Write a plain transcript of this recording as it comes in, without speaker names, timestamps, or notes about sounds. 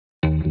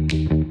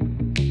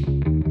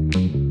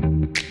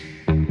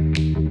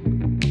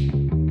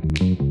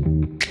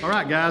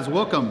right, guys,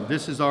 welcome.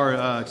 This is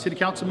our City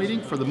Council meeting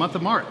for the month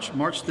of March,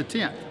 March the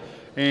 10th.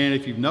 And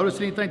if you've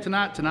noticed anything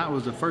tonight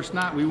was the first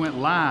night we went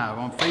live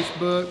on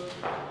Facebook,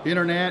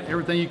 internet,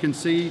 everything you can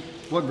see.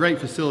 What great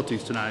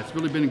facilities tonight. It's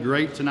really been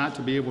great tonight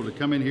to be able to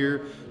come in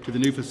here to the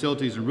new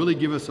facilities and really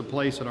give us a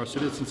place that our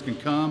citizens can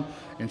come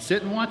and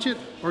sit and watch it,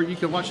 or you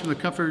can watch it in the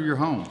comfort of your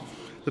home.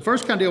 The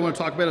first kind of deal I want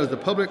to talk about is the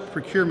Public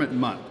Procurement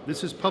Month.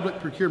 This is Public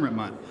Procurement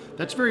Month.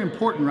 That's very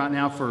important right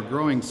now for a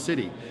growing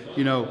city.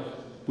 You know,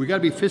 we got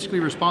to be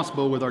fiscally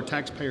responsible with our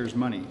taxpayers'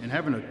 money, and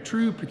having a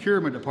true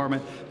procurement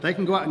department, they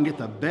can go out and get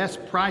the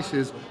best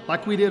prices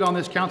like we did on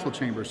this council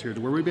chambers here,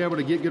 to where we'd be able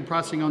to get good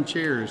pricing on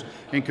chairs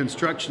and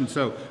construction.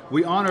 So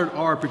we honored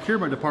our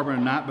procurement department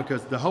tonight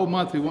because the whole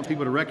month we want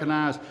people to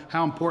recognize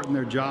how important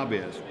their job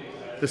is.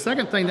 The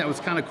second thing that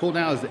was kind of cool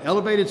now is the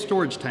elevated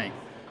storage tank.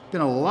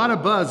 Been a lot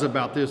of buzz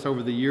about this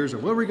over the years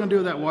of what are we going to do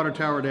with that water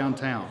tower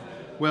downtown.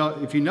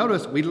 Well, if you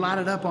notice, we light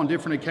it up on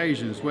different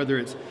occasions, whether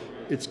it's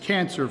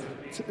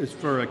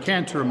for a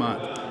Cancer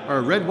Month,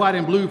 or red, white,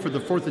 and blue for the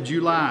 4th of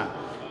July.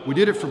 We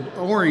did it for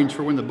orange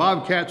for when the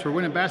Bobcats were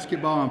winning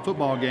basketball and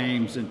football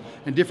games and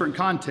different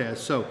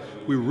contests. So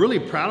we're really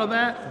proud of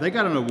that. They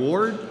got an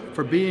award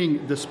for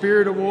being the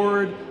Spirit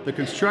Award, the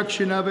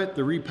construction of it,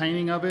 the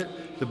repainting of it.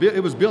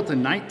 It was built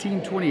in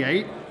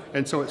 1928.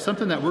 And so it's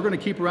something that we're going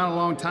to keep around a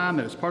long time,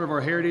 that it's part of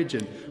our heritage,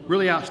 and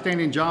really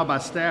outstanding job by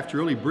staff to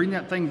really bring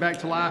that thing back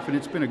to life. And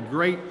it's been a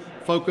great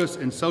focus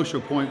and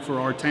social point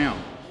for our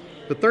town.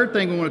 The third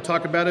thing we want to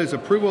talk about is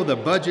approval of the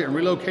budget and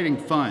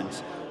relocating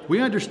funds. We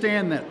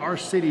understand that our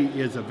city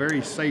is a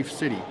very safe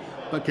city,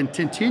 but to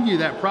continue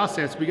that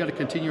process, we got to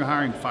continue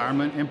hiring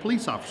firemen and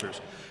police officers.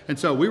 And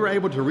so we were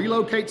able to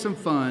relocate some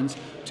funds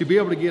to be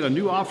able to get a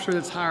new officer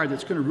that's hired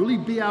that's going to really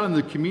be out in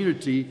the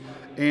community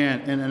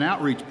and an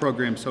outreach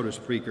program, so to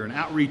speak, or an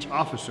outreach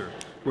officer,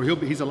 where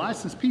he's a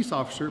licensed peace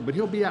officer, but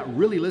he'll be out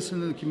really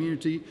listening to the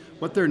community,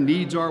 what their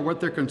needs are,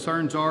 what their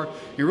concerns are,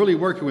 and really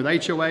working with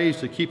HOAs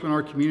to keep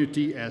our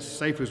community as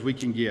safe as we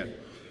can get.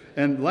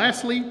 And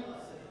lastly,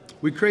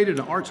 we created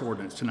an arts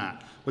ordinance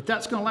tonight. What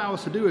that's going to allow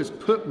us to do is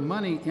put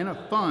money in a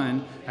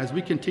fund as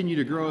we continue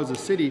to grow as a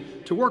city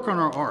to work on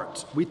our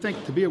arts. We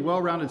think to be a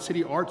well-rounded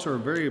city, arts are a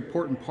very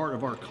important part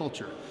of our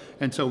culture.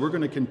 And so we're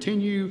going to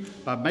continue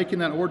by making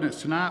that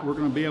ordinance tonight. We're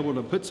going to be able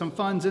to put some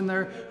funds in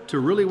there to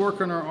really work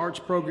on our arts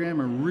program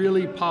and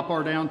really pop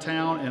our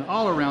downtown and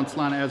all around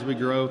Celina as we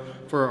grow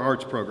for our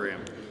arts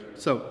program.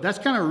 So that's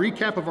kind of a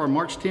recap of our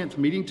March 10th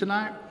meeting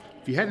tonight.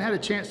 If you hadn't had a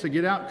chance to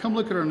get out, come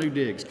look at our new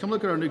digs. Come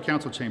look at our new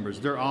council chambers.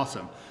 They're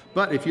awesome.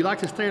 But if you like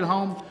to stay at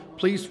home,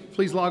 please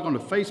log on to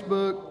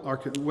Facebook, our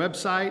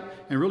website,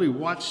 and really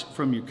watch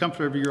from your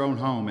comfort of your own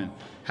home. And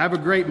have a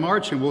great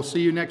March, and we'll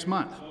see you next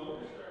month.